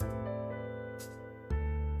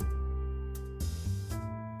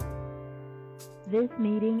This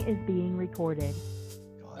meeting is being recorded.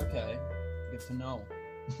 Okay, good to know.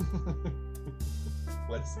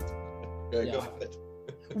 What is it? Yeah. Go ahead.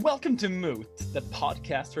 Welcome to Moot, the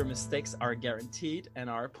podcast where mistakes are guaranteed and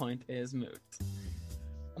our point is moot.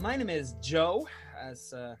 My name is Joe,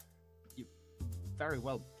 as you very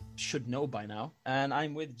well should know by now, and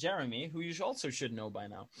I'm with Jeremy, who you also should know by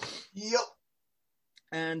now. Yep.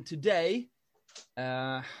 And today,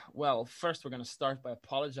 first we're going to start by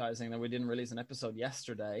apologizing that we didn't release an episode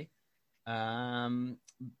yesterday.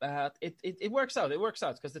 But it works out. It works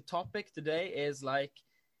out because the topic today is life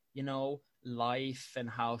and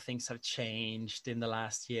how things have changed in the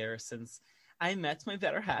last year since I met my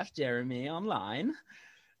better half, Jeremy, online.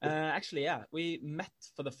 We met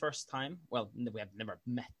for the first time. Well, we have never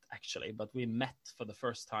met actually, but we met for the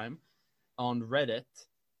first time on Reddit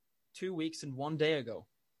 2 weeks and 1 day ago.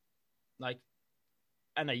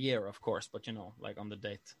 And a year, of course, but on the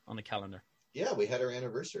date, on the calendar. Yeah, we had our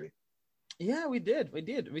anniversary. Yeah, we did.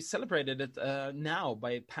 We celebrated it now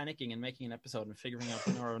by panicking and making an episode and figuring out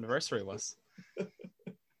when our anniversary was.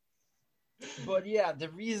 But yeah, the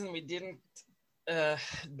reason we didn't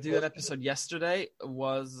do an episode yesterday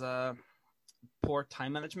was poor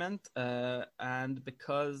time management and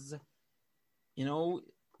because,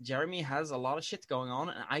 Jeremy has a lot of shit going on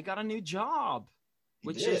and I got a new job,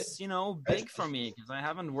 which is, big for me because I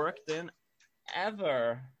haven't worked in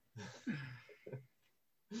ever.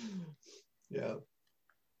 Yeah.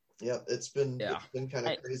 It's been kind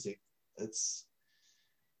of crazy.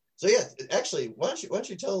 Actually, why don't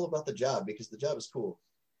you tell about the job, because the job is cool.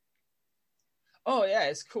 Oh yeah,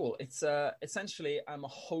 it's cool. It's essentially I'm a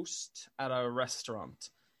host at a restaurant.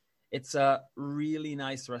 It's a really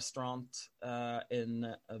nice restaurant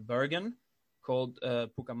in Bergen called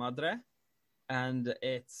Puca Madre, and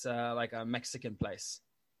it's like a Mexican place.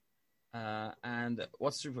 And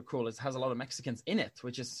what's super cool is it has a lot of Mexicans in it,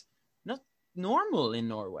 which is not normal in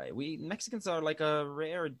Norway. Mexicans are like a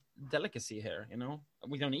rare delicacy here,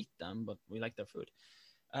 We don't eat them, but we like their food.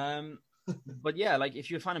 But yeah, if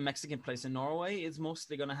you find a Mexican place in Norway, it's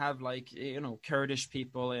mostly going to have Kurdish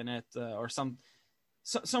people in it or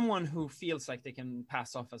someone who feels like they can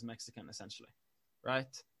pass off as Mexican, essentially,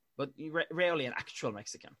 right? But rarely an actual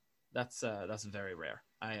Mexican. That's very rare.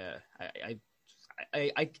 I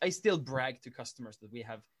still brag to customers that we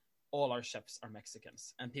have all our chefs are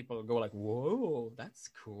Mexicans, and people go like, "Whoa, that's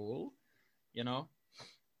cool," Yeah.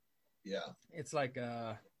 It's like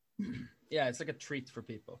it's like a treat for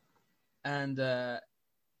people, and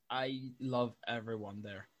I love everyone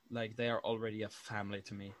there. Like they are already a family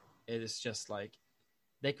to me. It is just like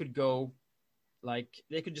they could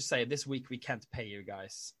just say, "This week we can't pay you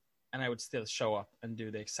guys," and I would still show up and do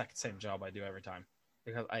the exact same job I do every time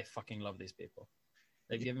because I fucking love these people.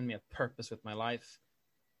 They've given me a purpose with my life.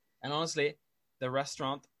 And honestly, the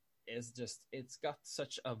restaurant is it's got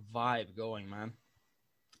such a vibe going, man.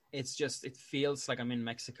 It feels like I'm in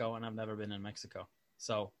Mexico and I've never been in Mexico.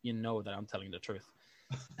 So that I'm telling the truth.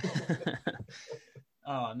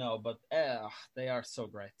 Oh, no, but they are so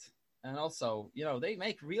great. And also, they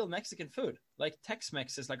make real Mexican food. Like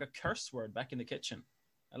Tex-Mex is like a curse word back in the kitchen.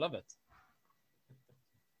 I love it.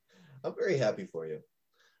 I'm very happy for you.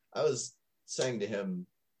 I was saying to him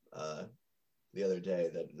the other day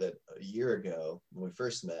that a year ago when we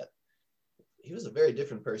first met, he was a very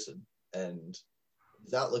different person, and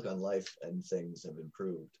his outlook on life and things have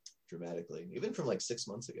improved dramatically, even from 6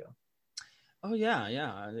 months ago. Oh yeah.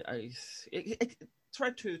 I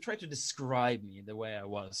try to describe me the way I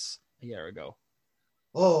was a year ago.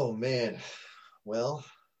 Oh man, well,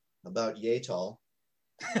 about yay tall.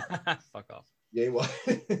 Fuck off. Yay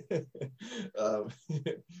wide.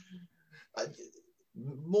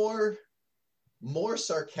 More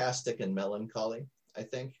sarcastic and melancholy, I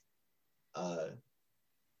think,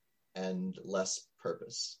 and less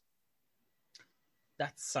purpose.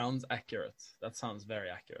 That sounds accurate. That sounds very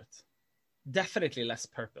accurate. Definitely less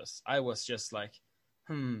purpose. I was just like,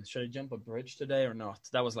 should I jump a bridge today or not?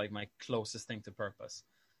 That was like my closest thing to purpose.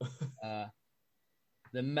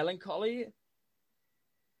 The melancholy,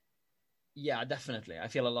 yeah, definitely. I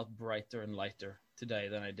feel a lot brighter and lighter today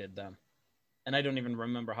than I did then. And I don't even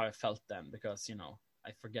remember how I felt then because,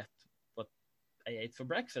 I forget what I ate for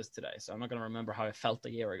breakfast today. So I'm not going to remember how I felt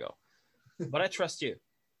a year ago. But I trust you.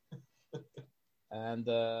 And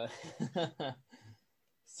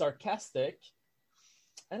sarcastic,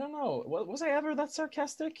 I don't know. Was I ever that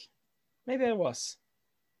sarcastic? Maybe I was.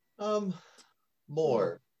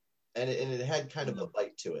 More. And it had kind of a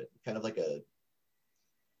bite to it. Kind of like a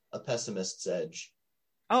pessimist's edge.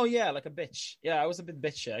 Oh yeah, like a bitch. Yeah, I was a bit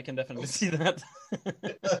bitchy. I can definitely see that.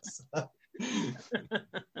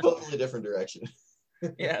 Totally different direction.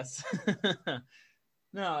 Yes.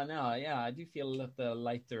 No, yeah, I do feel a little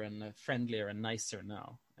lighter and friendlier and nicer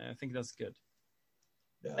now. I think that's good.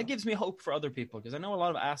 Yeah. That gives me hope for other people because I know a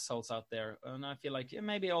lot of assholes out there, and I feel like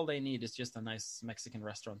maybe all they need is just a nice Mexican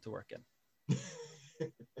restaurant to work in.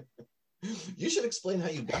 You should explain how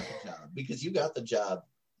you got the job, because you got the job.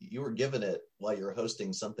 You were given it while you were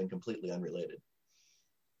hosting something completely unrelated.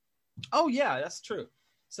 Oh, yeah, that's true.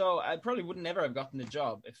 So I probably would never have gotten the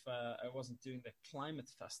job if I wasn't doing the climate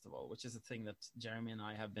festival, which is a thing that Jeremy and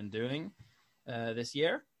I have been doing this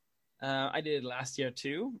year. I did it last year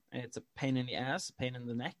too. It's a pain in the ass, pain in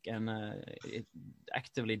the neck, and it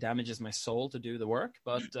actively damages my soul to do the work.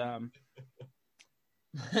 But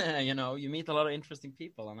you meet a lot of interesting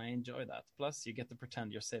people, and I enjoy that. Plus, you get to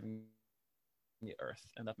pretend you're saving the earth,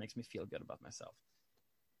 and that makes me feel good about myself.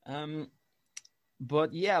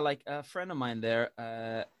 But yeah, like a friend of mine there,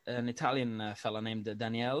 an Italian fella named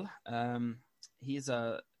Daniel. He's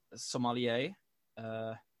a sommelier,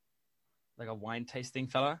 like a wine tasting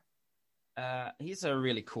fella. He's a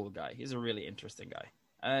really cool guy. He's a really interesting guy.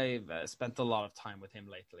 I've spent a lot of time with him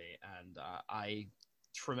lately, and I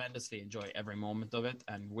tremendously enjoy every moment of it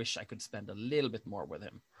and wish I could spend a little bit more with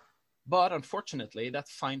him. But unfortunately, that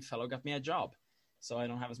fine fellow got me a job, so I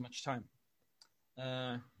don't have as much time.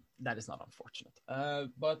 That is not unfortunate.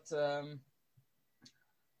 But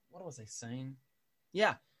what was I saying?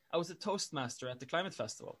 Yeah, I was a Toastmaster at the Climate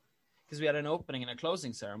Festival because we had an opening and a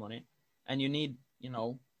closing ceremony, and you need,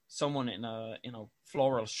 someone in a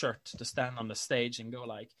floral shirt to stand on the stage and go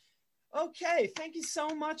like, okay, thank you so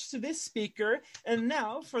much to this speaker, and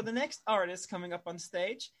now for the next artist coming up on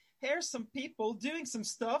stage, here's some people doing some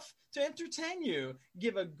stuff to entertain you.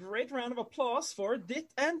 Give a great round of applause for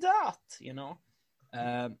dit and dat,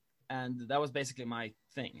 and that was basically my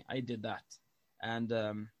thing. I did that, and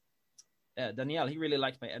Danielle, he really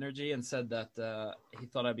liked my energy and said that he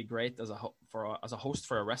thought I'd be great as a host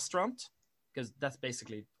for a restaurant, because that's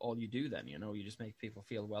basically all you do then, you just make people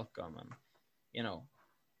feel welcome, and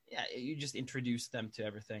you just introduce them to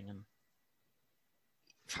everything and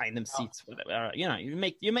find them seats, whatever. You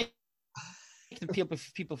make the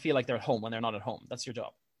people feel like they're at home when they're not at home. That's your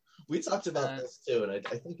job. We talked about this too, and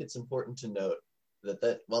I think it's important to note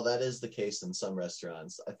that while that is the case in some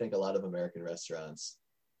restaurants, I think a lot of American restaurants,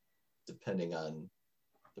 depending on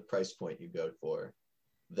the price point you go for,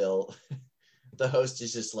 the host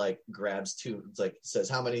is just like grabs two, it's like says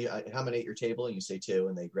how many at your table, and you say two,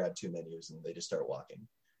 and they grab two menus and they just start walking.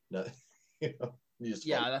 No,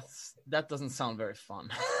 that doesn't sound very fun.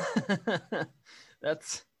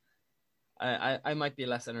 That's I might be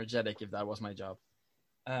less energetic if that was my job.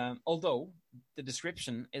 Although the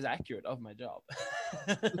description is accurate of my job.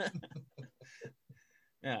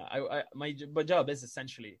 Yeah, my job is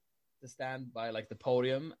essentially to stand by like the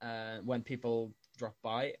podium, when people drop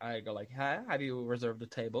by, I go like, "Hi, have you reserved a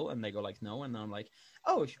table?" And they go like, "No," and I'm like,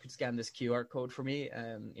 "Oh, if you could scan this QR code for me,"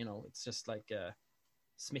 and it's just like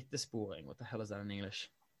smittesporing. What the hell is that in English?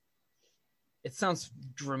 It sounds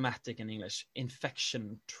dramatic in English.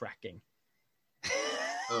 Infection tracking.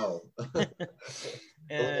 Oh,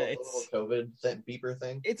 it's a COVID beeper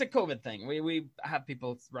thing. It's a COVID thing. We have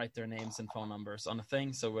people write their names and phone numbers on a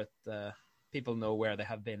thing, so with people know where they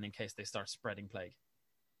have been in case they start spreading plague.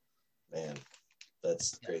 Man,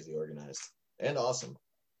 that's crazy organized and awesome.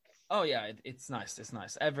 Oh yeah, it's nice. It's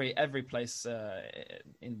nice. Every place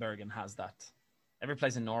in Bergen has that. Every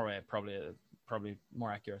place in Norway probably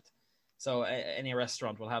more accurate. So any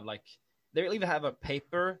restaurant will have they'll either have a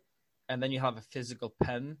paper, and then you have a physical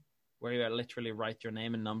pen where you literally write your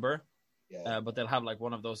name and number. Yeah. But they'll have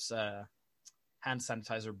one of those hand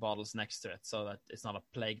sanitizer bottles next to it, so that it's not a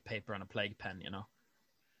plague paper and a plague pen,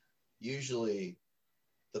 Usually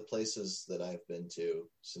the places that I've been to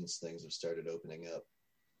since things have started opening up,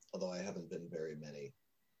 although I haven't been very many,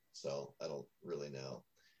 so I don't really know.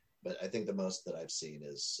 But I think the most that I've seen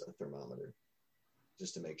is a thermometer,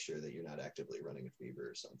 just to make sure that you're not actively running a fever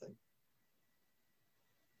or something.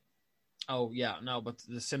 Oh yeah, no, but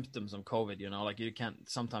the symptoms of COVID,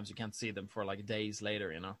 sometimes you can't see them for days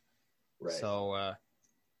later, Right. So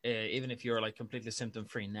even if you're completely symptom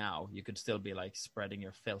free now, you could still be spreading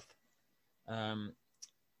your filth. We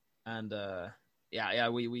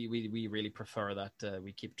really prefer that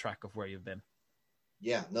we keep track of where you've been.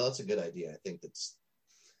 Yeah, no, that's a good idea. I think that's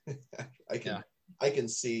I can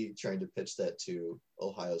see trying to pitch that to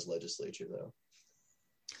Ohio's legislature though.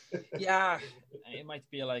 Yeah, it might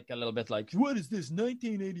be a little bit what is this,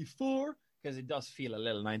 1984? Because it does feel a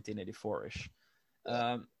little 1984-ish.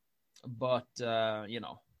 Yeah. But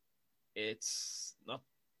it's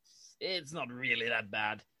not really that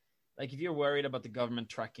bad. Like, if you're worried about the government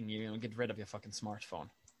tracking you, get rid of your fucking smartphone.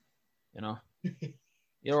 You know,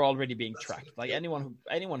 you're already being tracked. Like,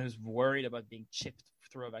 anyone who's worried about being chipped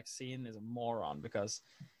through a vaccine is a moron, because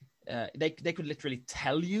they could literally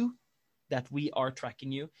tell you that we are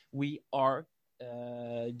tracking you. We are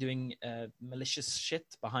doing malicious shit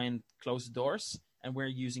behind closed doors, and we're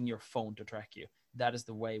using your phone to track you. That is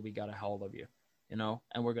the way we got a hold of you, and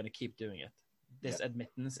we're going to keep doing it. This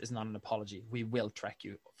admittance is not an apology. We will track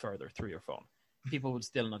you further through your phone. People would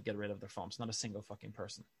still not get rid of their phones. Not a single fucking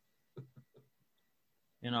person.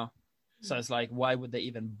 So it's like, why would they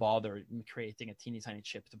even bother creating a teeny tiny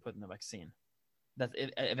chip to put in a vaccine that's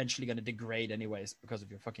eventually going to degrade anyways because of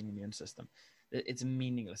your fucking immune system? It's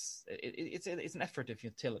meaningless. It's an effort of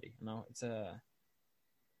futility. It's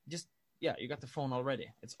you got the phone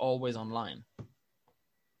already. It's always online.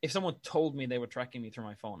 If someone told me they were tracking me through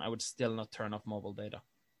my phone, I would still not turn off mobile data.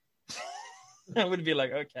 I would be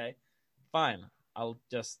like, okay, fine. I'll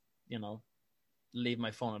just, leave my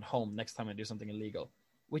phone at home next time I do something illegal,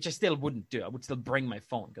 which I still wouldn't do. I would still bring my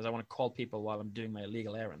phone because I want to call people while I'm doing my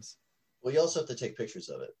illegal errands. Well, you also have to take pictures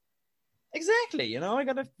of it. Exactly. I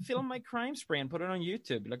got to film my crime spree and put it on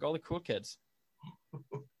YouTube like all the cool kids.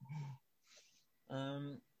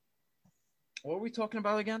 What were we talking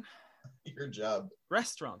about again? Your job.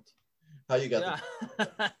 Restaurant. How you got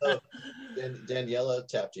Daniela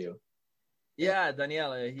tapped you. Yeah,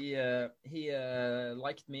 Daniela, he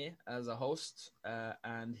liked me as a host,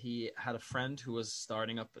 and he had a friend who was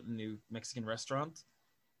starting up a new Mexican restaurant,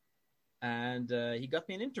 and he got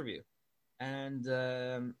me an interview. And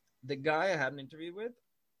the guy I had an interview with,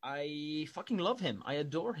 I fucking love him. I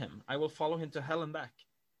adore him. I will follow him to hell and back.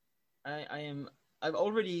 I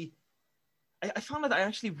found that I'm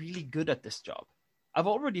actually really good at this job. I've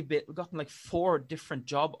already gotten like 4 different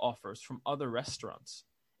job offers from other restaurants,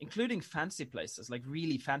 including fancy places, like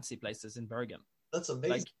really fancy places in Bergen. That's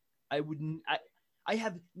amazing. Like, I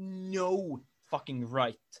have no fucking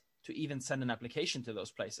right to even send an application to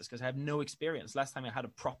those places because I have no experience. Last time I had a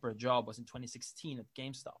proper job was in 2016 at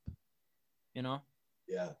GameStop. Yeah.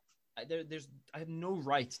 I have no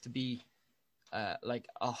right to be like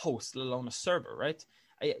a host, let alone a server, right?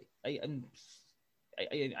 I'm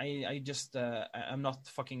not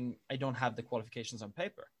fucking. I don't have the qualifications on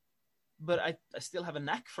paper, but I still have a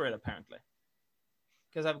knack for it apparently.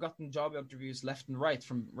 Because I've gotten job interviews left and right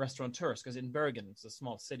from restaurateurs. Because in Bergen, it's a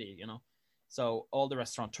small city, so all the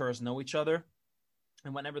restaurateurs know each other,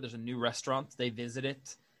 and whenever there's a new restaurant, they visit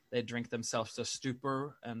it, they drink themselves to a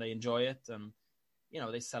stupor, and they enjoy it, and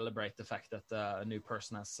they celebrate the fact that a new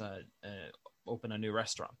person has opened a new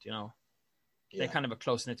restaurant. They're kind of a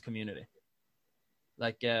close-knit community.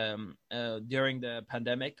 Like during the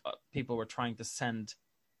pandemic, people were trying to send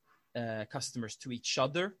customers to each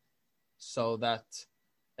other so that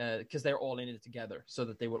because they're all in it together, so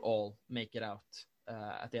that they will all make it out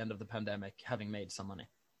at the end of the pandemic having made some money.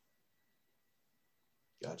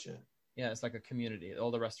 Gotcha. Yeah, it's like a community.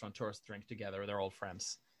 All the restaurateurs drink together. They're all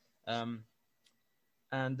friends. I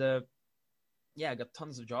got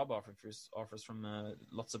tons of job offers from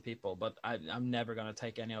lots of people, but I'm never gonna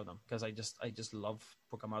take any of them because I just love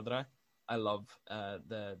Poca Madre. I love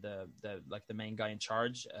the main guy in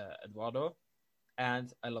charge, Eduardo,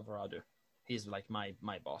 and I love Radu. He's like my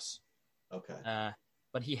boss. Okay.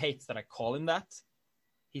 But he hates that I call him that.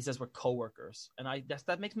 He says we're coworkers, and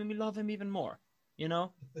that makes me love him even more. He's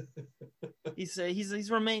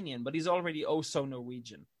Romanian, but he's already oh so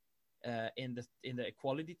Norwegian in the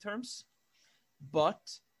equality terms.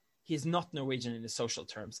 But he's not Norwegian in the social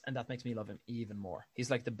terms, and that makes me love him even more. He's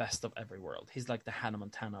like the best of every world. He's like the Hannah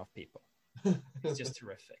Montana of people. He's just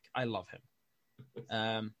terrific. I love him.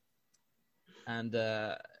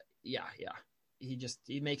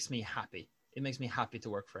 He makes me happy. It makes me happy to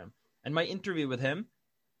work for him. And my interview with him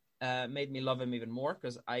made me love him even more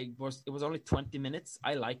because it was only 20 minutes.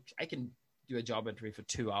 I can do a job interview for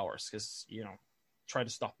 2 hours because try to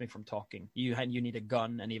stop me from talking. You need a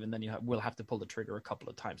gun, and even then you will have to pull the trigger a couple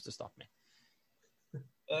of times to stop me.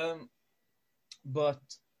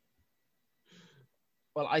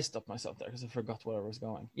 I stopped myself there because I forgot where I was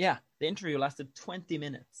going. Yeah, the interview lasted 20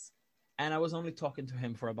 minutes, and I was only talking to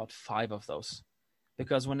him for about 5 of those,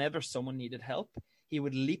 because whenever someone needed help, he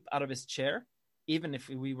would leap out of his chair, even if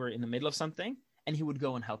we were in the middle of something, and he would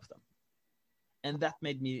go and help them. And that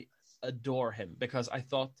made me adore him, because I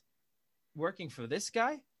thought, working for this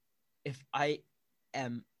guy, if I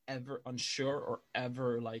am ever unsure or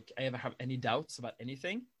ever I ever have any doubts about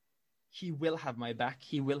anything, he will have my back.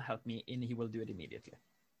 He will help me, and he will do it immediately.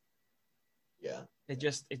 Yeah. It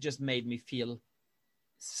just made me feel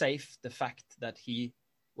safe. The fact that he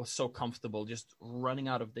was so comfortable just running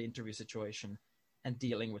out of the interview situation and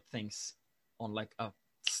dealing with things on like a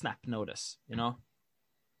snap notice, you know?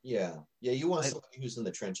 Yeah. You want somebody who's in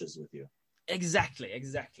the trenches with you. Exactly.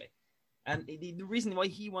 And the reason why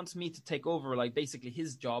he wants me to take over, like basically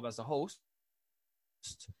his job as a host,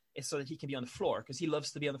 is so that he can be on the floor, because he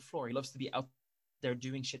loves to be on the floor. He loves to be out there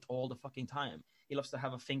doing shit all the fucking time. He loves to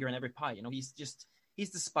have a finger in every pie. You know, he's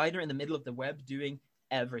the spider in the middle of the web doing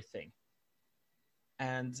everything.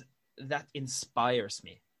 And that inspires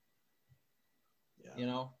me. Yeah. You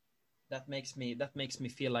know, that makes me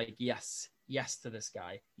feel like yes to this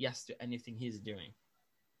guy, yes to anything he's doing.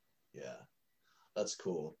 Yeah, that's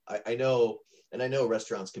cool. I know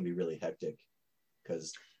restaurants can be really hectic,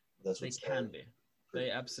 because that's what they can be. They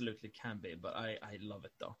absolutely can be, but I love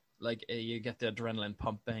it though. Like you get the adrenaline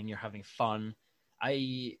pumping, you're having fun.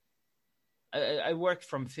 I work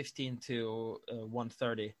from 15 to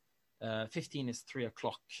 1:30. 15 is 3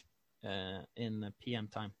 o'clock in PM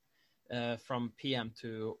time. From PM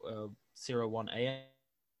to 01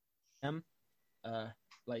 a.m.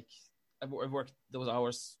 Like I've worked those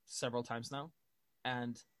hours several times now,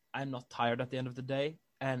 and I'm not tired at the end of the day,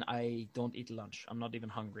 and I don't eat lunch. I'm not even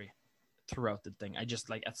hungry throughout the thing. I just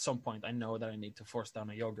like at some point I know that I need to force down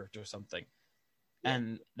a yogurt or something,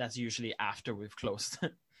 and that's usually after we've closed,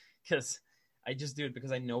 because I just do it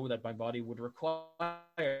because I know that my body would require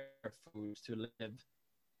food to live,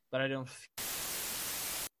 but I don't.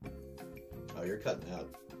 Oh, you're cutting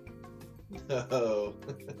out. No.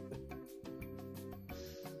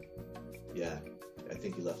 Yeah, I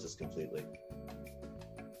think he left us completely.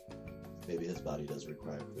 Maybe his body does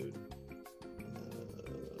require food.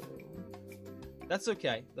 That's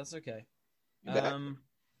okay. You back?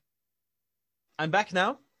 I'm back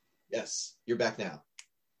now. Yes, you're back now.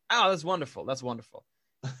 Oh, that's wonderful.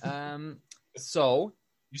 So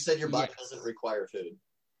you said your body doesn't require food.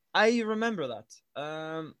 I remember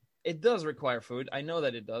that. It does require food. I know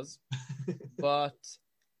that it does, but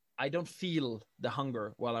I don't feel the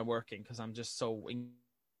hunger while I'm working because I'm just so and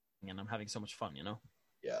I'm having so much fun, you know?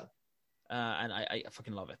 Yeah. And I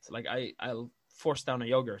fucking love it. Like I'll force down a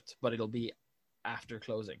yogurt, but it'll be after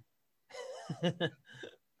closing.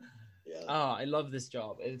 Yeah. I love this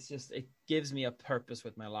job. It's just, it gives me a purpose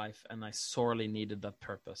with my life, and I sorely needed that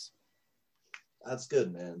purpose. That's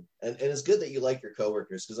good, man. And it's good that you like your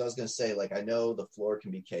coworkers, because I was going to say, like, I know the floor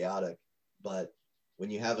can be chaotic, but when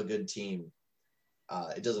you have a good team,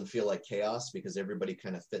 it doesn't feel like chaos because everybody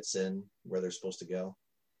kind of fits in where they're supposed to go.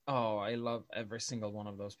 Oh, I love every single one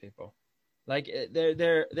of those people. Like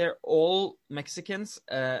they're all Mexicans,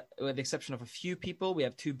 with the exception of a few people. We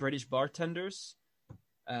have 2 British bartenders.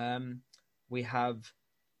 We have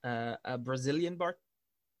a Brazilian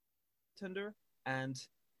bartender, and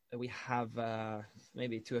we have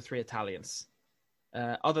maybe 2 or 3 Italians.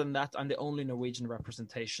 Other than that, I'm the only Norwegian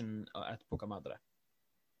representation at Poca Madre.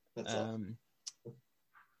 That's awesome.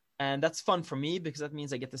 And that's fun for me because that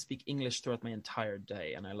means I get to speak English throughout my entire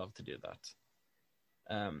day, and I love to do that.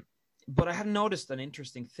 But I have noticed an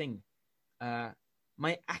interesting thing.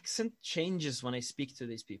 My accent changes when I speak to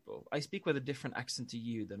these people. I speak with a different accent to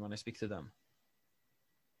you than when I speak to them.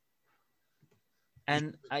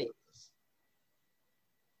 And are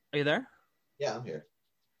you there? Yeah, I'm here.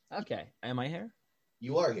 Okay. Am I here?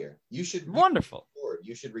 You are here. You should Wonderful.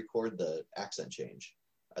 You should record the accent change.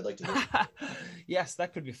 I'd like to do it. Yes,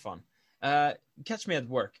 that could be fun. Catch me at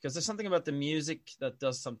work, because there's something about the music that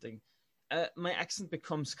does something. My accent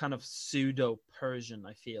becomes kind of pseudo Persian,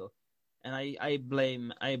 I feel, and I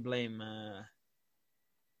blame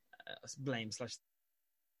slash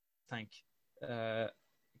thank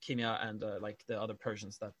Kimia and like the other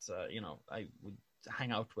Persians that I would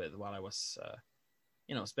hang out with while I was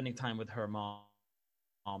spending time with her mom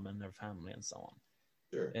and her family and so on.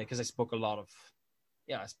 Sure. Because I spoke a lot of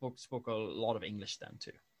spoke a lot of English then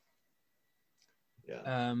too.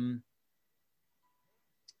 Yeah.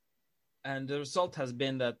 And the result has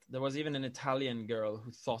been that there was even an Italian girl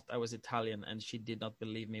who thought I was Italian, and she did not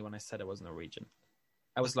believe me when I said I was Norwegian.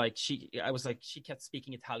 She kept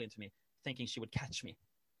speaking Italian to me, thinking she would catch me.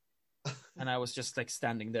 And I was just like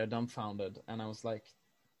standing there dumbfounded, and I was like,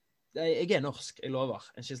 again, norsk, jeg lover.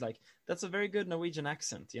 And she's like, that's a very good Norwegian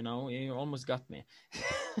accent, you almost got me.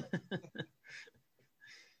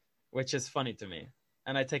 Which is funny to me.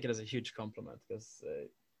 And I take it as a huge compliment, because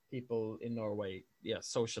people in Norway,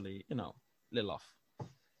 socially, little off.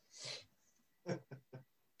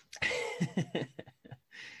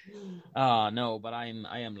 No, but I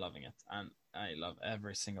am loving it, and I love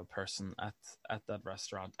every single person at that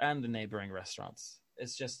restaurant and the neighboring restaurants.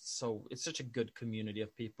 It's such a good community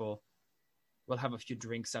of people we'll have a few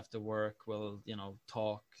drinks after work. We'll,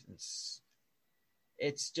 talk.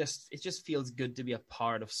 It just feels good to be a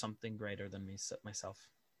part of something greater than myself.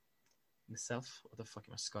 What the fuck,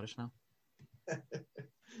 am I Scottish now?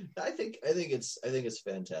 I think it's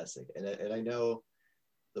fantastic, and I know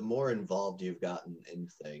the more involved you've gotten in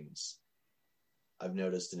things, I've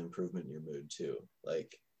noticed an improvement in your mood too.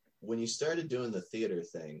 Like when you started doing the theater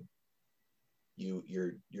thing,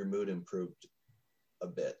 your mood improved a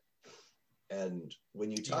bit, and when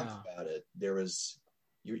you talked about it,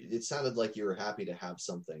 it sounded like you were happy to have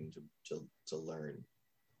something to learn.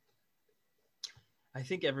 I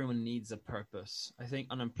think everyone needs a purpose. I think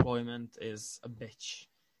unemployment is a bitch.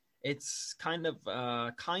 It's kind of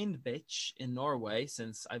a kind bitch in Norway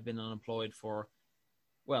since I've been unemployed for,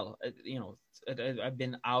 I've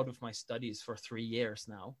been out of my studies for 3 years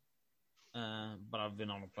now. But I've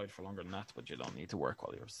been unemployed for longer than that, but you don't need to work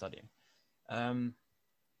while you're studying.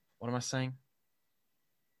 What am I saying?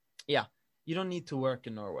 Yeah, you don't need to work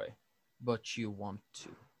in Norway, but you want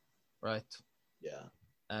to, right? Yeah.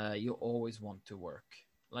 You always want to work.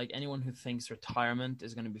 Like anyone who thinks retirement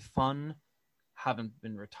is going to be fun haven't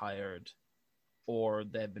been retired, or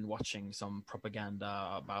they've been watching some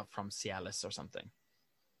propaganda from Cialis or something.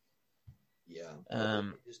 Yeah.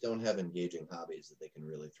 They just don't have engaging hobbies that they can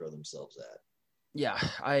really throw themselves at. Yeah,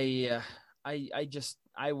 I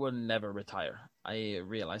will never retire. I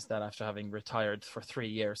realized that after having retired for 3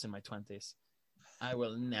 years in my 20s. I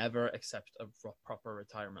will never accept a proper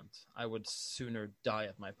retirement. I would sooner die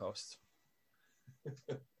at my post.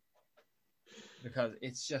 Because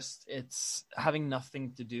it's having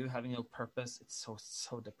nothing to do, having no purpose. It's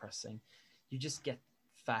so depressing. You just get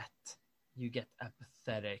fat, you get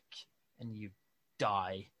apathetic, and you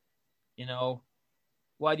die.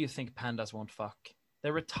 Why do you think pandas won't fuck?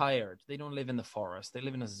 They're retired. They don't live in the forest. They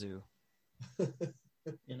live in a zoo.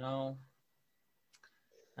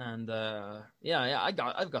 And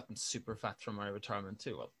I've gotten super fat from my retirement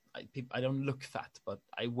too. Well, I don't look fat, but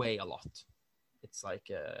I weigh a lot. It's like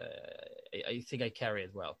I think I carry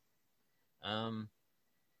it well.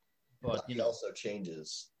 But it also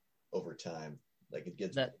changes over time. Like it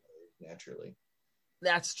gets better naturally.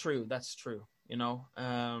 That's true.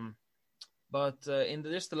 But in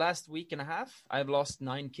just the last week and a half, I've lost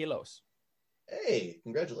 9 kilos. Hey,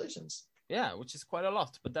 congratulations! Yeah, which is quite a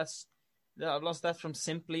lot. But I've lost that from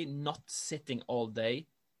simply not sitting all day,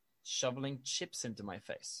 shoveling chips into my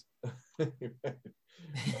face.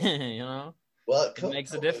 Well, it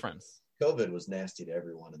makes a difference. COVID was nasty to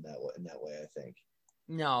everyone in that way, I think.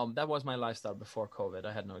 No, that was my lifestyle before COVID.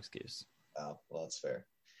 I had no excuse. Oh, well, that's fair.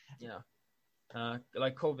 Yeah.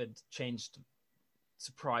 Like COVID changed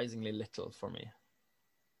surprisingly little for me.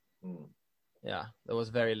 Yeah, there was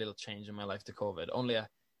very little change in my life to COVID. Only a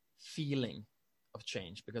feeling of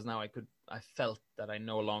change, because now I felt that I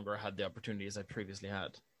no longer had the opportunities I previously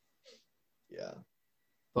had. Yeah.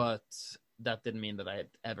 But that didn't mean that I had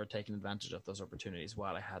ever taken advantage of those opportunities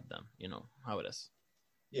while I had them. You know how it is.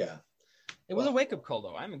 Yeah. It was a wake-up call,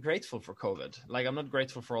 though. I'm grateful for COVID. Like, I'm not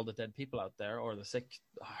grateful for all the dead people out there or the sick,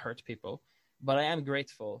 hurt people, but I am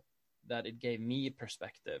grateful that it gave me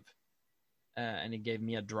perspective and it gave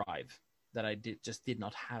me a drive that I just did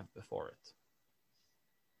not have before it.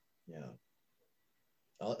 Yeah.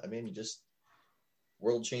 Well, I mean, just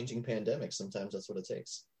world-changing pandemics. Sometimes that's what it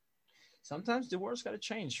takes. Sometimes the world's got to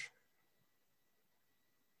change.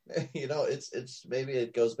 It's maybe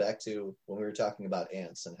it goes back to when we were talking about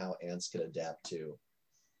ants and how ants can adapt to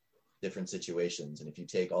different situations. And if you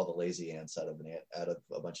take all the lazy ants out of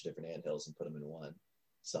a bunch of different anthills and put them in one,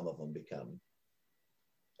 some of them become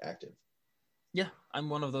active. Yeah, I'm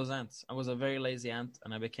one of those ants. I was a very lazy ant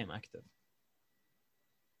and I became active.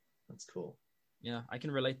 That's cool. Yeah, I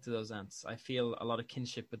can relate to those ants. I feel a lot of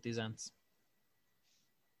kinship with these ants.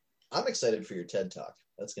 I'm excited for your TED Talk.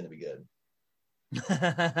 That's going to be good.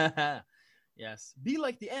 Yes, be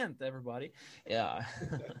like the ant, everybody. Yeah.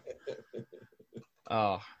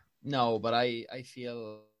 Oh no, but I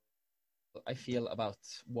feel about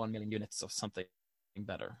 1 million units of something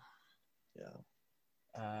better.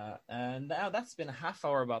 Yeah. And now that's been a half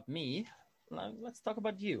hour about me. Let's talk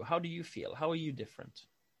about you. How do you feel? How are you different?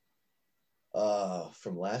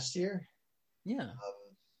 From last year? Yeah.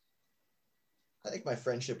 I think my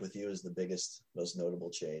friendship with you is the biggest, most notable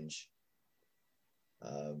change.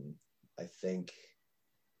 I think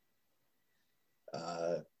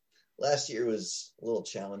last year was a little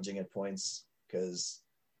challenging at points because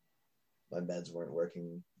my meds weren't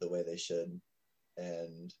working the way they should.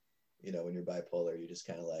 And, when you're bipolar, you just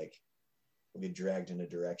kind of will get dragged in a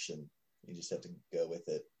direction. You just have to go with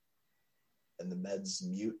it. And the meds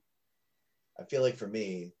mute. I feel like for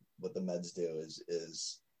me, what the meds do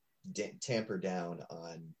is tamper down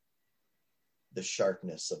on the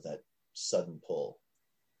sharpness of that sudden pull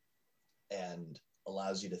and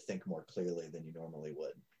allows you to think more clearly than you normally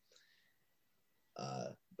would.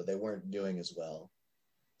 But they weren't doing as well.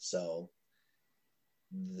 So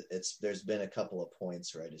there's been a couple of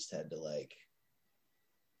points where I just had to like,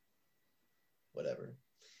 whatever.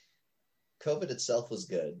 COVID itself was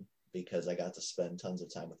good because I got to spend tons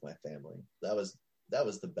of time with my family. That was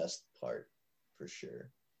the best part for sure.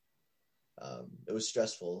 It was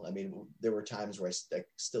stressful. I mean, there were times where I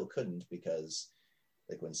still couldn't because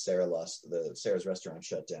like when Sarah's restaurant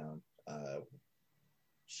shut down,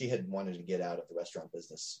 she had wanted to get out of the restaurant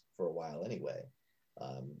business for a while anyway.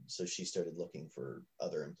 So she started looking for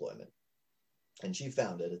other employment and she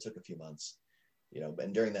found it. It took a few months,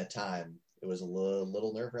 and during that time it was a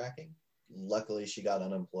little nerve wracking. Luckily she got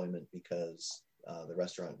unemployment because the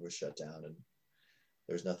restaurant was shut down and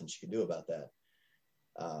there was nothing she could do about that.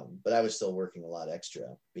 But I was still working a lot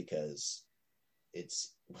extra because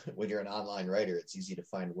it's when you're an online writer, it's easy to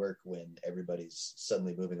find work when everybody's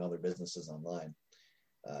suddenly moving all their businesses online.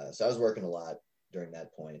 So I was working a lot during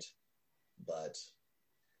that point, but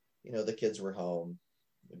the kids were home.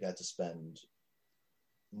 We got to spend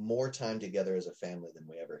more time together as a family than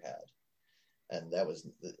we ever had. And that was,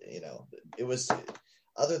 it was,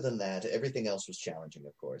 other than that, everything else was challenging,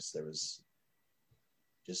 of course. There was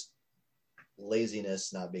just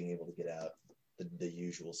laziness, not being able to get out, the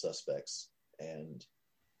usual suspects. And,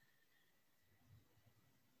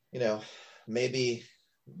 maybe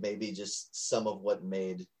just some of what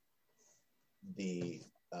made the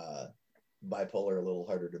bipolar a little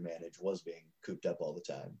harder to manage was being cooped up all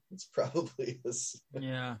the time. It's probably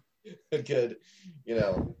a good,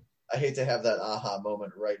 I hate to have that aha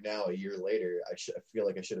moment right now, a year later. I feel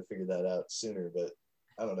like I should have figured that out sooner, but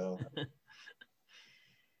I don't know.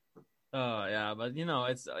 Oh yeah, but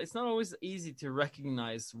it's not always easy to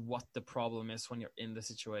recognize what the problem is when you're in the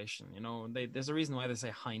situation. There's a reason why they say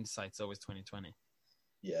hindsight's always 20/20.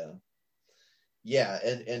 Yeah,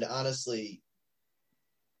 and honestly,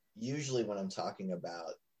 usually when I'm talking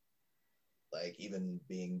about like even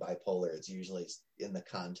being bipolar, it's usually in the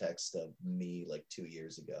context of me like 2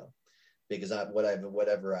 years ago, because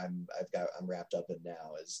whatever I'm wrapped up in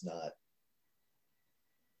now is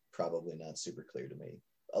probably not super clear to me.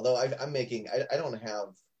 Although I don't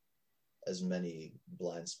have as many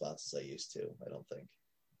blind spots as I used to, I don't think.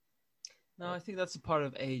 No, I think that's a part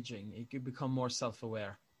of aging. You could become more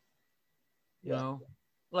self-aware. You know?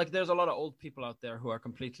 Like there's a lot of old people out there who are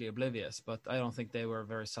completely oblivious, but I don't think they were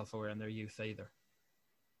very self-aware in their youth either.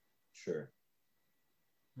 Sure.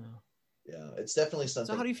 No. Yeah, it's definitely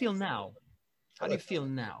something. So how do you feel now? How do you feel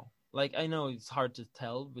now? Like, I know it's hard to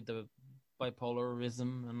tell with the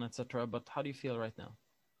bipolarism and etc., but how do you feel right now?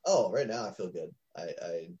 Oh, right now I feel good.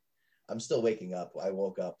 I'm still waking up. I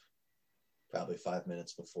woke up probably 5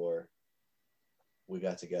 minutes before we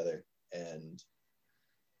got together and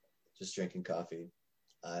just drinking coffee.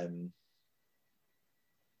 I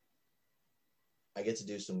get to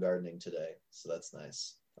do some gardening today, so that's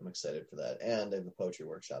nice. I'm excited for that. And I have a poetry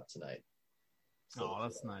workshop tonight. So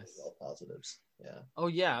that's nice. All positives. Yeah. Oh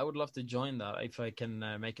yeah, I would love to join that if I can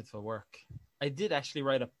make it for work. I did actually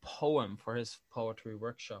write a poem for his poetry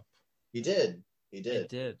workshop. You did? I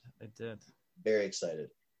did. Very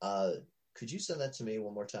excited. Could you send that to me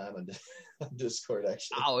one more time on Discord,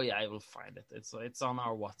 actually? Oh yeah, I will find it. It's on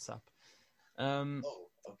our WhatsApp.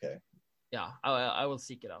 Okay. Yeah, I will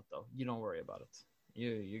seek it out though. You don't worry about it.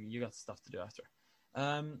 You got stuff to do after.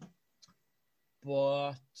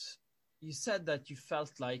 But you said that you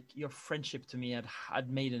felt like your friendship to me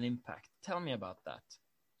had made an impact. Tell me about that.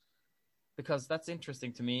 Because that's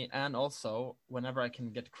interesting to me, and also whenever I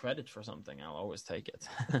can get credit for something, I'll always take it.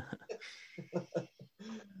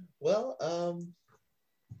 Well,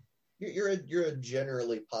 you're a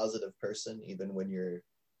generally positive person, even when you're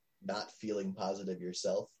not feeling positive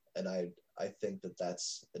yourself, and I think that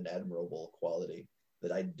that's an admirable quality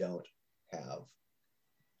that I don't have,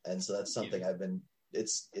 and so that's something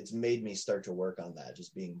it's made me start to work on that,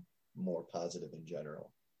 just being more positive in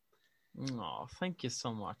general. Oh, thank you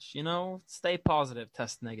so much. Stay positive,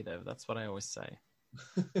 test negative. That's what I always say.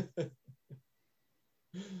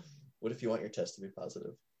 What if you want your test to be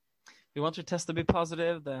positive? If you want your test to be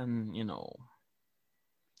positive, then,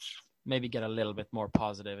 maybe get a little bit more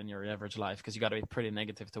positive in your average life, because you got to be pretty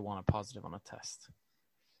negative to want a positive on a test.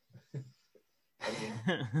 I mean,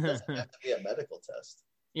 it doesn't have to be a medical test.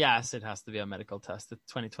 Yes, it has to be a medical test. It's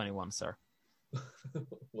 2021, sir.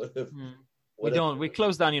 What if... We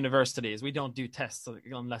close down universities. We don't do tests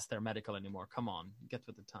unless they're medical anymore. Come on, get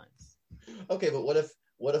with the times. Okay, but what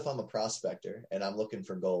what if I'm a prospector and I'm looking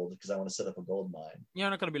for gold because I want to set up a gold mine? You're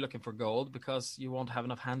not going to be looking for gold because you won't have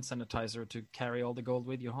enough hand sanitizer to carry all the gold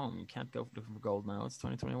with you home. You can't go looking for gold now. It's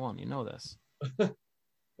 2021. You know this. All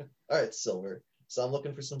right, silver. So I'm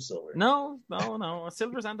looking for some silver. No.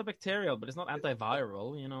 Silver's antibacterial, but it's not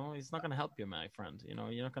antiviral. You know, it's not going to help you, my friend. You know,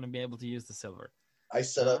 you're not going to be able to use the silver. I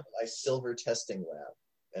set up my silver testing lab,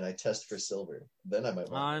 and I test for silver. Then I might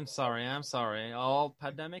want I'm sorry. All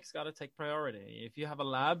pandemics got to take priority. If you have a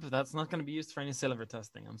lab, that's not going to be used for any silver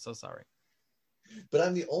testing. I'm so sorry. But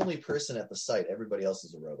I'm the only person at the site. Everybody else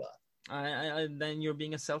is a robot. Then you're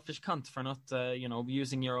being a selfish cunt for not,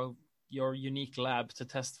 using your unique lab to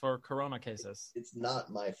test for corona cases. It's not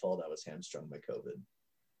my fault I was hamstrung by COVID.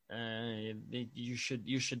 You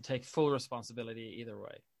should take full responsibility either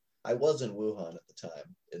way. I was in Wuhan at the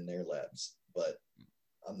time in their labs, but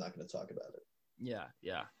I'm not going to talk about it. Yeah.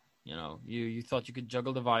 You know, you thought you could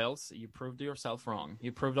juggle the vials. You proved yourself wrong.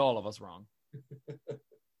 You proved all of us wrong.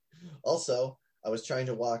 Also, I was trying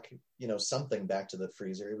to walk, something back to the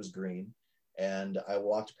freezer. It was green. And I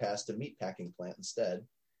walked past a meat packing plant instead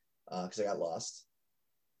because I got lost.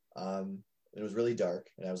 It was really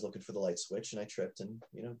dark, and I was looking for the light switch, and I tripped and,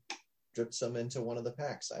 dripped some into one of the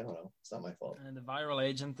packs. I don't know. It's not my fault. And the viral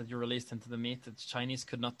agent that you released into the meat, the Chinese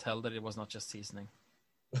could not tell that it was not just seasoning.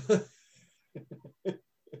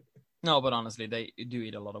 No, but honestly, they do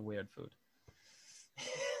eat a lot of weird food.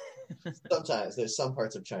 Sometimes. There's some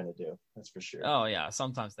parts of China do. That's for sure. Oh, yeah.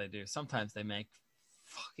 Sometimes they do. Sometimes they make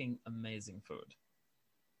fucking amazing food.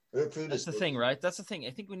 That's the thing, right? That's the thing. I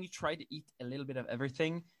think when you try to eat a little bit of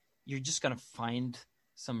everything, you're just going to find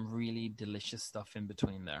some really delicious stuff in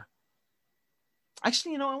between there.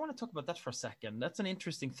 Actually, I want to talk about that for a second. That's an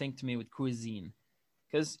interesting thing to me with cuisine.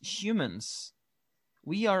 Because humans,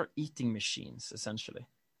 we are eating machines, essentially.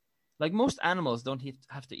 Like most animals don't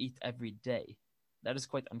have to eat every day. That is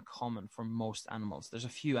quite uncommon for most animals. There's a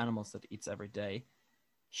few animals that eat every day.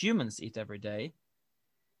 Humans eat every day.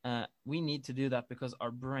 We need to do that because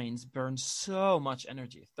our brains burn so much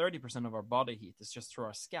energy. 30% of our body heat is just through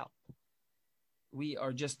our scalp. We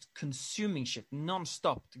are just consuming shit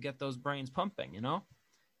nonstop to get those brains pumping,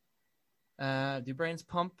 Do brains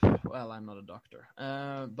pump? Well, I'm not a doctor.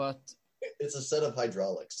 But it's a set of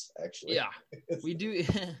hydraulics, actually. Yeah, we do.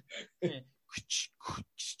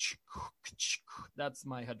 That's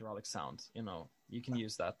my hydraulic sound. You can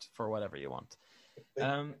use that for whatever you want.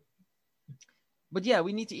 But yeah,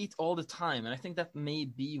 we need to eat all the time. And I think that may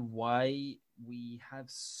be why we have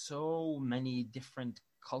so many different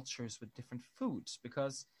cultures with different foods,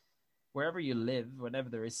 because wherever you live, whenever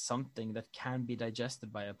there is something that can be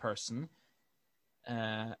digested by a person,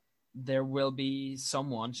 there will be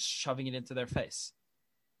someone shoving it into their face.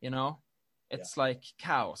 It's like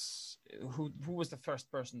cows. Who was the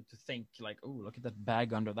first person to think like, oh, look at that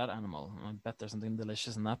bag under that animal. I bet there's something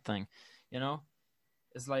delicious in that thing.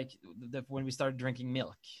 It's like when we started drinking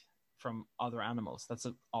milk from other animals. That's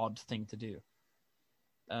an odd thing to do.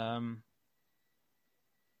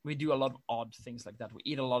 We do a lot of odd things like that. We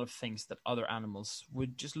eat a lot of things that other animals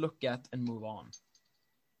would just look at and move on.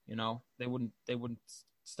 They wouldn't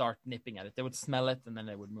start nipping at it. They would smell it and then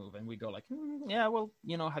they would move. And we go like, yeah, well,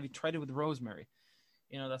 have you tried it with rosemary?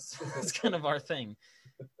 That's kind of our thing.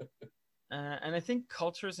 And I think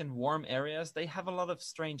cultures in warm areas, they have a lot of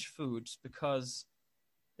strange foods because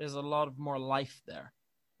there's a lot of more life there.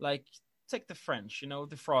 Like, take the French,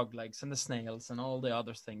 the frog legs and the snails and all the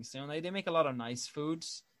other things. They make a lot of nice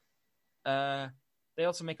foods. They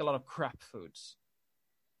also make a lot of crap foods.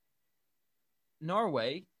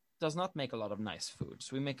 Norway does not make a lot of nice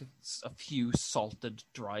foods. We make a few salted,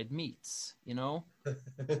 dried meats, In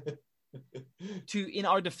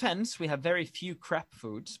our defense, we have very few crap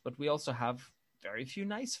foods, but we also have very few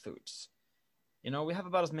nice foods. We have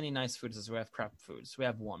about as many nice foods as we have crap foods. We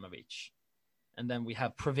have one of each. And then we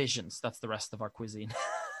have provisions. That's the rest of our cuisine.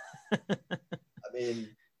 I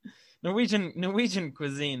mean, Norwegian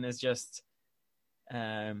cuisine is just,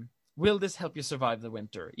 will this help you survive the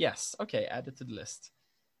winter? Yes. Okay, add it to the list.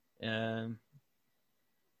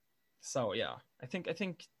 So yeah, I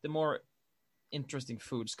think the more interesting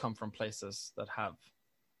foods come from places that have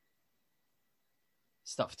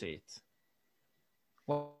stuff to eat.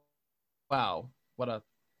 Well, wow, what a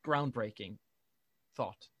groundbreaking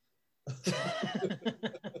thought.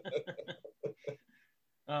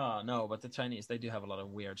 Oh no, but the Chinese, they do have a lot of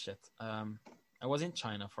weird shit. I was in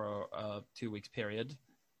China for a 2 weeks period,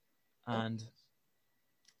 and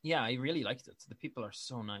yeah, I really liked it. The people are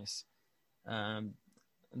so nice.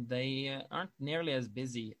 They aren't nearly as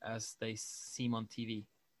busy as they seem on TV.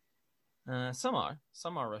 Some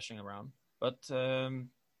are rushing around, but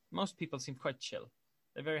most people seem quite chill.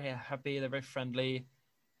 They're very happy. They're very friendly,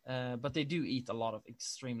 but they do eat a lot of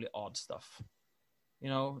extremely odd stuff.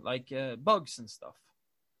 Like bugs and stuff.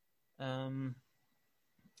 And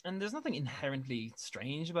there's nothing inherently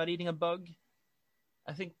strange about eating a bug.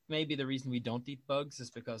 I think maybe the reason we don't eat bugs is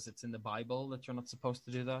because it's in the Bible that you're not supposed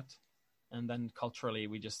to do that. And then culturally,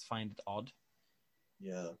 we just find it odd.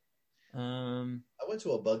 Yeah. I went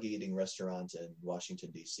to a bug eating restaurant in Washington,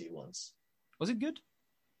 D.C. once. Was it good?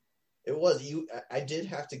 It was. I did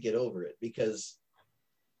have to get over it because,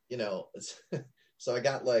 so I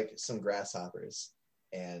got like some grasshoppers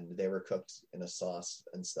and they were cooked in a sauce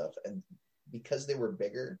and stuff. And because they were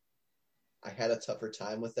bigger, I had a tougher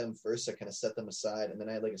time with them. First, I kind of set them aside, and then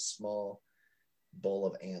I had like a small bowl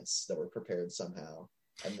of ants that were prepared somehow.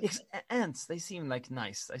 And ants, they seem like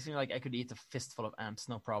nice. I seem like I could eat a fistful of ants,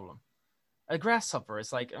 no problem. A grasshopper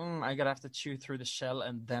is like, I gotta have to chew through the shell,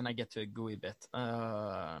 and then I get to a gooey bit.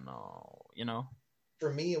 No,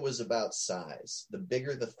 For me, it was about size. The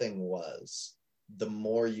bigger the thing was, the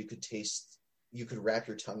more you could taste. You could wrap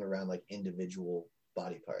your tongue around like individual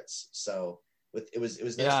body parts. So it was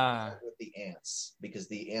nice with the ants because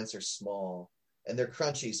the ants are small and they're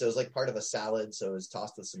crunchy. So it was like part of a salad. So it was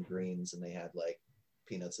tossed with some greens and they had like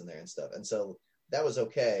peanuts in there and stuff. And so that was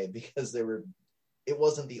okay because it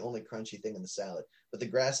wasn't the only crunchy thing in the salad. But the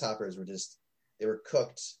grasshoppers they were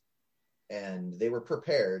cooked and they were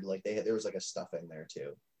prepared. Like there was like a stuffing there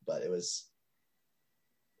too. But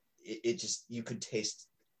it just, you could taste.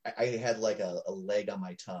 I had like a leg on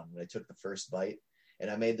my tongue when I took the first bite. And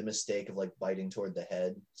I made the mistake of like biting toward the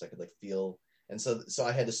head so I could like feel. And so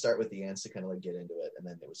I had to start with the ants to kind of like get into it. And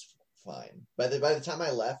then it was fine. By the time I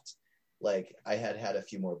left, like I had a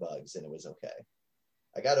few more bugs and it was okay.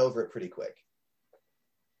 I got over it pretty quick.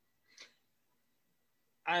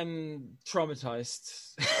 I'm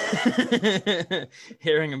traumatized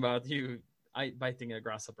hearing about you biting a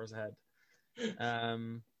grasshopper's head.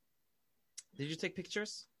 Did you take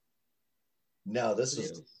pictures? No, this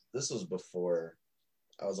was before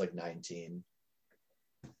I was like 19.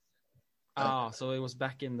 So it was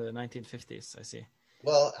back in the 1950s. I see.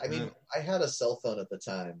 Well, I mean, I had a cell phone at the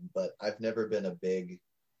time, but I've never been big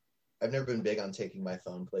on taking my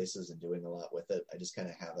phone places and doing a lot with it. I just kind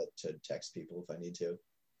of have it to text people if I need to.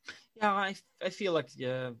 Yeah, I feel like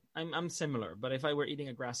I'm similar, but if I were eating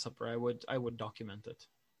a grasshopper, I would document it.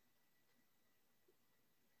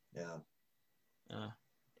 Yeah.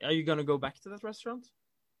 Are you gonna go back to that restaurant?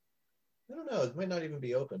 I don't know. It might not even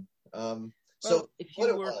be open. So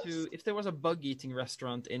if there was a bug eating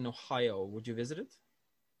restaurant in Ohio, would you visit it?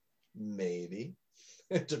 Maybe.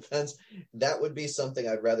 It depends. That would be something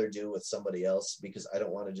I'd rather do with somebody else because I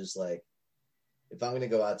don't want to just like, if I'm going to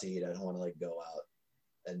go out to eat, I don't want to like go out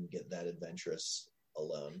and get that adventurous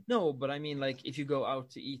alone. No, but I mean like if you go out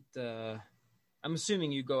to eat, I'm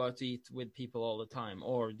assuming you go out to eat with people all the time,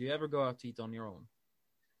 or do you ever go out to eat on your own?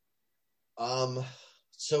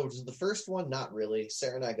 So the first one, not really.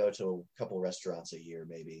 Sarah and I go to a couple restaurants a year,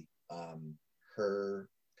 maybe. Her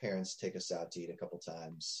parents take us out to eat a couple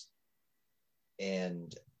times.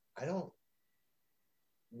 And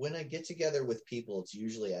when I get together with people, it's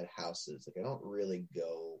usually at houses. Like I don't really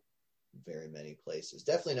go very many places.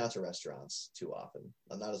 Definitely not to restaurants too often.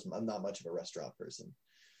 I'm not much of a restaurant person.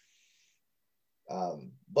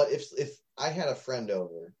 But if I had a friend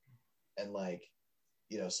over and like,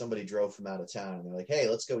 somebody drove from out of town and they're like, hey,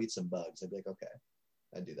 let's go eat some bugs. I'd be like, okay,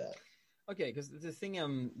 I'd do that. Okay, because the thing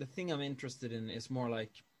I'm interested in is more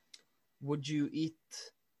like, would you eat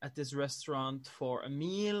at this restaurant for a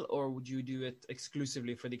meal, or would you do it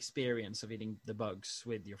exclusively for the experience of eating the bugs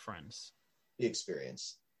with your friends? The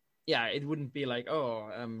experience. Yeah, it wouldn't be like, oh,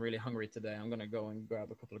 I'm really hungry today, I'm gonna go and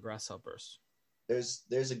grab a couple of grasshoppers.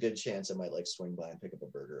 There's a good chance I might like swing by and pick up a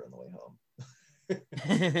burger on the way home.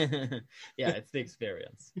 Yeah, it's the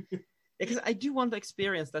experience. Because I do want to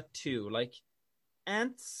experience that too. Like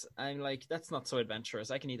ants, I'm like, that's not so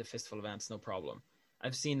adventurous. I can eat a fistful of ants, no problem.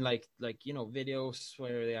 I've seen like videos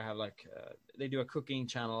where they have like they do a cooking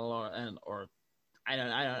channel or I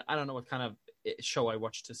don't know what kind of show I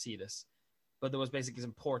watched to see this, but there was basically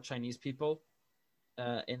some poor Chinese people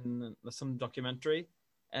in some documentary,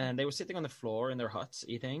 and they were sitting on the floor in their huts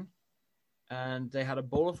eating, and they had a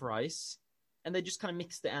bowl of rice. And they just kind of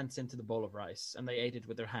mixed the ants into the bowl of rice, and they ate it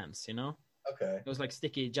with their hands, Okay. It was like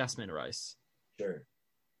sticky jasmine rice. Sure.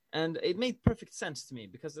 And it made perfect sense to me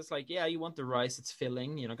because it's like, yeah, you want the rice, it's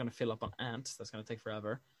filling. You're not going to fill up on ants. That's going to take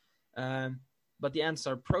forever. But the ants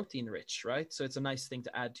are protein rich, right? So it's a nice thing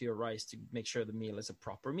to add to your rice to make sure the meal is a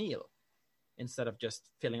proper meal instead of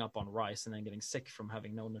just filling up on rice and then getting sick from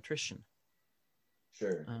having no nutrition.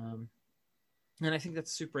 Sure. And I think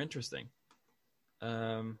that's super interesting.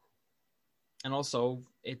 And also,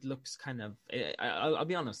 it looks kind of. I'll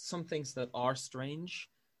be honest. Some things that are strange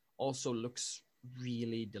also looks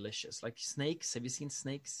really delicious. Like snakes. Have you seen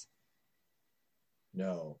snakes?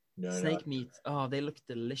 No. Snake meat. Oh, they look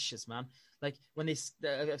delicious, man. Like when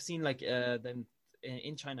I've seen like them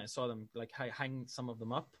in China. I saw them like hang some of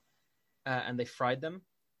them up, and they fried them.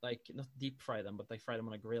 Like not deep fry them, but they fry them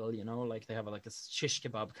on a grill. You know, like they have like a shish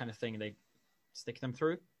kebab kind of thing. They stick them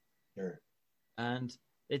through, Sure. and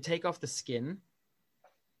they take off the skin,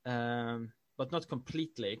 but not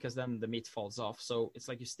completely, because then the meat falls off. So it's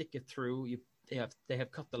like you stick it through. They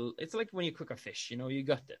have cut the. It's like when you cook a fish. You know, you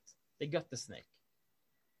gut it. They gut the snake,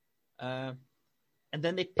 and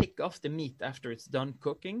then they pick off the meat after it's done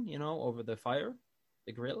cooking. You know, over the fire,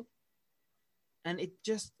 the grill, and it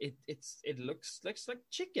looks like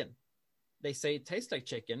chicken. They say it tastes like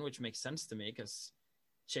chicken, which makes sense to me because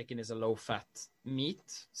chicken is a low-fat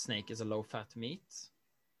meat. Snake is a low-fat meat.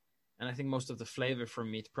 And I think most of the flavor from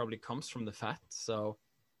meat probably comes from the fat. So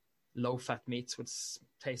low-fat meats would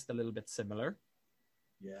taste a little bit similar.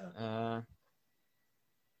 Yeah.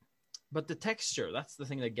 But the texture, that's the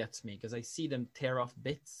thing that gets me, because I see them tear off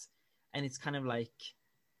bits. And it's kind of like,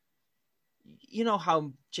 you know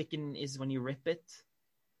how chicken is when you rip it?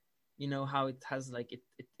 You know how it has like,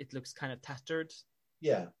 it looks kind of tattered?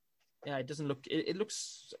 Yeah. Yeah, it doesn't look. It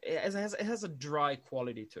looks. It has a dry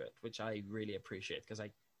quality to it, which I really appreciate because I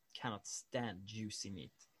cannot stand juicy meat.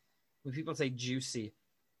 When people say juicy,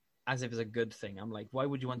 as if it's a good thing, I'm like, why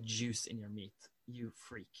would you want juice in your meat? You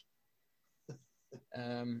freak.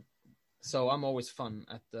 So I'm always fun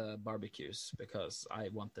at the barbecues because I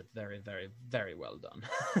want it very, very, very well done.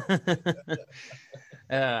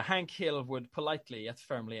 Hank Hill would politely yet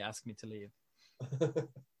firmly ask me to leave.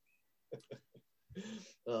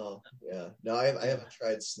 Oh yeah, no, I haven't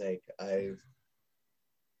tried snake. I've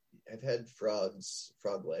had frog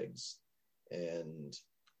legs, and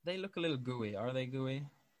they look a little gooey. Are they gooey?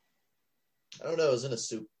 I don't know. It was in a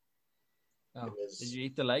soup. Oh, did you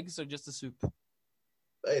eat the legs or just the soup?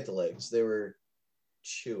 I ate the legs. They were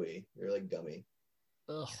chewy. They were like gummy.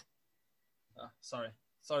 Ugh. Oh, sorry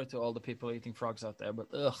to all the people eating frogs out there,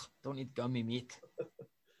 but don't eat gummy meat. It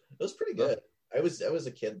was pretty good. I was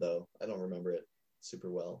a kid though. I don't remember it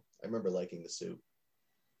super well. I remember liking the soup.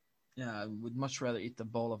 Yeah, I would much rather eat the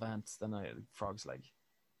bowl of ants than a frog's leg.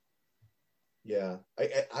 Yeah,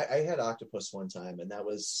 I had octopus one time, and that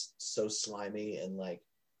was so slimy and like.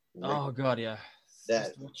 Oh god, yeah. That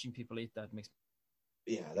just watching people eat that makes.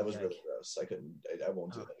 Yeah, that was really gross. I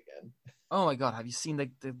won't do that again. Oh my god, have you seen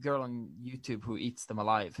the girl on YouTube who eats them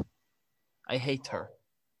alive? I hate her.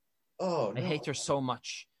 Oh, no. I hate her so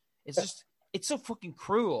much. It's so fucking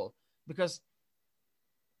cruel because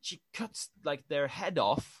she cuts like their head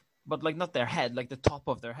off, but like not their head, like the top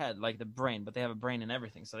of their head, like the brain, but they have a brain and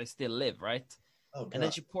everything, so they still live, right? Oh, God. And then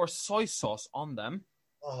she pours soy sauce on them.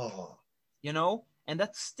 Oh. You know? And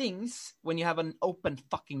that stings when you have an open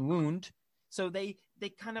fucking wound. So they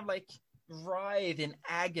kind of like writhe in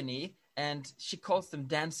agony, and she calls them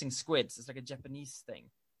dancing squids. It's like a Japanese thing.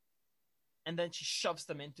 And then she shoves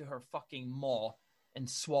them into her fucking maw and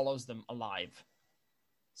swallows them alive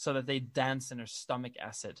so that they dance in her stomach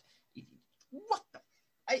acid. What the?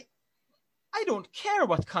 I don't care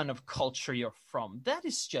what kind of culture you're from. That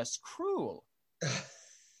is just cruel.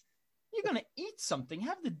 You're going to eat something,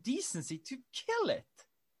 have the decency to kill it.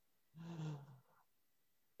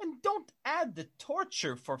 And don't add the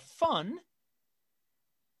torture for fun.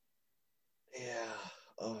 Yeah.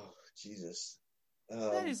 Oh, Jesus.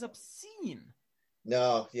 That is obscene.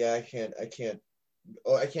 No, yeah, I can't.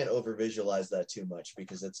 Oh, I can't over visualize that too much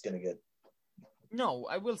because it's gonna get. No,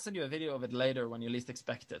 I will send you a video of it later when you least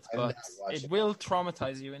expect it, I'm but not watching it will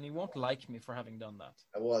traumatize you, and you won't like me for having done that.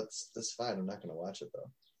 Well, that's fine. I'm not gonna watch it though.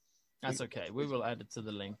 That's okay. We will add it to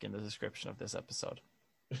the link in the description of this episode.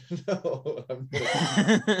 No, I'm not.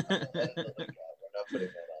 We're not putting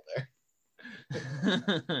that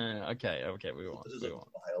on there. Okay, we won't. This is a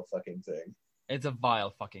vile fucking thing. It's a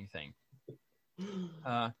vile fucking thing.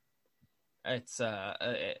 It's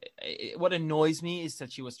what annoys me is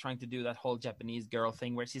that she was trying to do that whole Japanese girl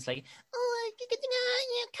thing where she's like, oh,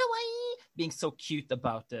 kawaii, being so cute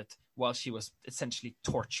about it while she was essentially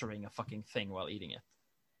torturing a fucking thing while eating it.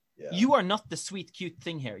 Yeah. You are not the sweet, cute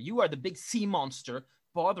thing here. You are the big sea monster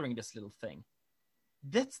bothering this little thing.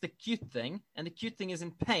 That's the cute thing, and the cute thing is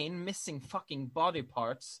in pain, missing fucking body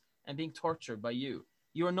parts, and being tortured by you.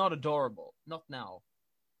 You are not adorable. Not now.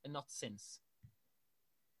 And not since.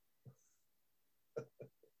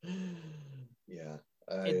 Yeah.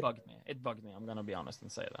 It bugged me. I'm going to be honest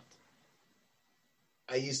and say that.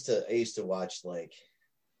 I used to watch like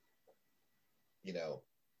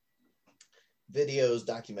videos,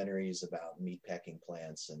 documentaries about meatpacking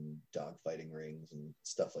plants and dogfighting rings and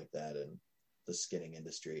stuff like that, and the skinning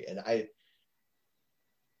industry. And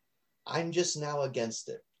I'm just now against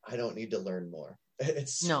it. I don't need to learn more.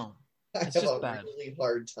 It's just bad. Really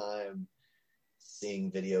hard time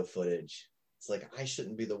seeing video footage. It's like I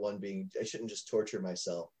shouldn't be the one I shouldn't just torture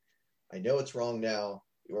myself. I know it's wrong now,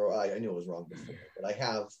 or I knew it was wrong before, but I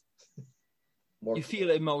have more. You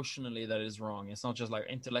feel emotionally that it is wrong. It's not just like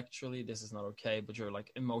intellectually this is not okay, but you're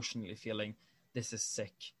like emotionally feeling this is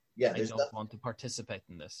sick. Yeah, I don't want to participate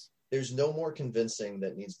in this. There's no more convincing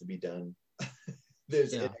that needs to be done.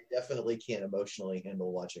 I definitely can't emotionally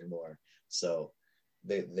handle watching more. So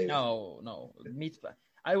they No.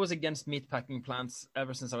 I was against meatpacking plants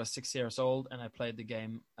ever since I was 6 years old, and I played the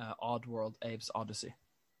game Oddworld Abe's Odyssey.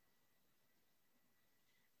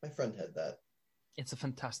 My friend had that. It's a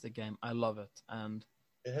fantastic game. I love it, and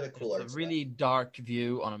it had a cool art. A really dark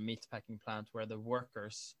view on a meatpacking plant where the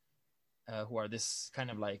workers, who are this kind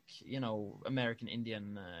of like American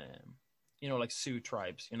Indian, like Sioux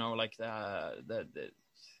tribes, like the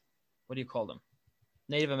what do you call them?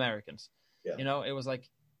 Native Americans. Yeah. It was like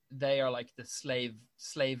they are like the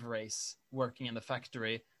slave race working in the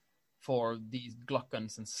factory for these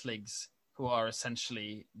gluckans and sligs who are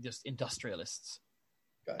essentially just industrialists.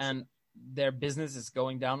 Gotcha. And their business is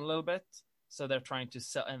going down a little bit, so they're trying to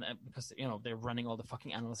sell, and because they're running all the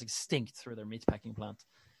fucking animals extinct through their meatpacking plant,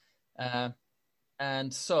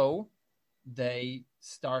 and so they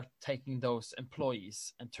start taking those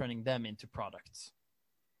employees and turning them into products.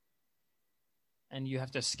 And you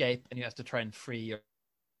have to escape, and you have to try and free your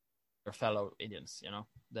fellow Indians.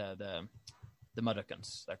 The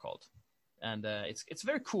Mudokons, they're called, and it's a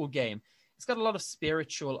very cool game. It's got a lot of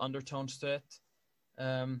spiritual undertones to it.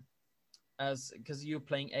 Because you're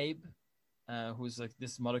playing Abe, who's like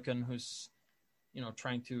this Mudokon who's,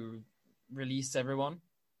 trying to release everyone,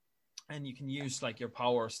 and you can use like your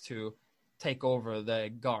powers to take over the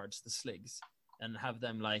guards, the sligs, and have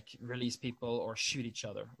them like release people or shoot each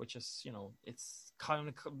other, which is, it's kind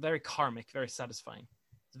of very karmic, very satisfying.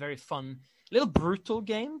 It's a very fun, little brutal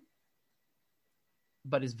game,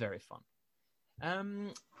 but it's very fun.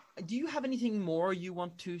 Do you have anything more you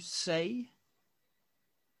want to say?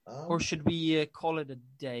 Or should we call it a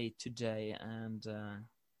day today and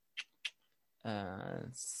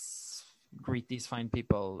greet these fine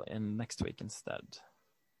people in next week instead?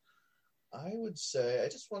 I would say, I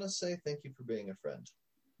just want to say thank you for being a friend.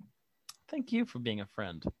 Thank you for being a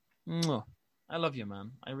friend. Mwah. I love you,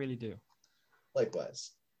 man. I really do.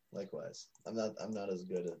 Likewise. I'm not as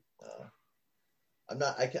good at. I'm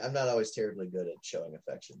not always terribly good at showing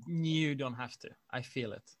affection. You don't have to. I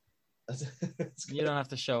feel it. You don't have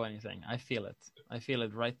to show anything. I feel it. I feel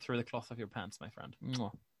it right through the cloth of your pants, my friend.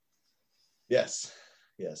 Mwah. Yes.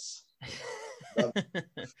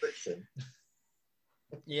 Friction.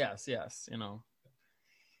 Yes.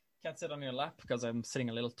 Can't sit on your lap because I'm sitting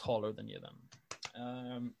a little taller than you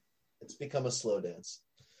then. It's become a slow dance.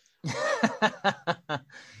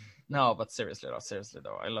 No, but seriously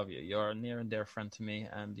though, I love you. You're a near and dear friend to me,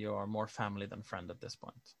 and you're more family than friend at this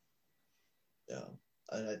point. Yeah.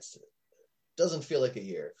 It doesn't feel like a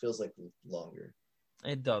year. It feels like longer.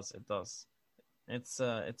 It does. It's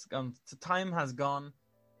gone. The time has gone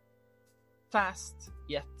fast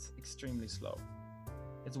yet extremely slow.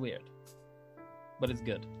 It's weird, but it's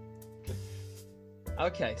good.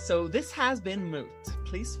 Okay, so this has been Moot.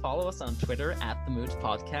 Please follow us on Twitter at the Moot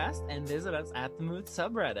Podcast and visit us at the Moot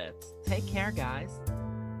subreddit. Take care, guys.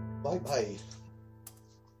 Bye.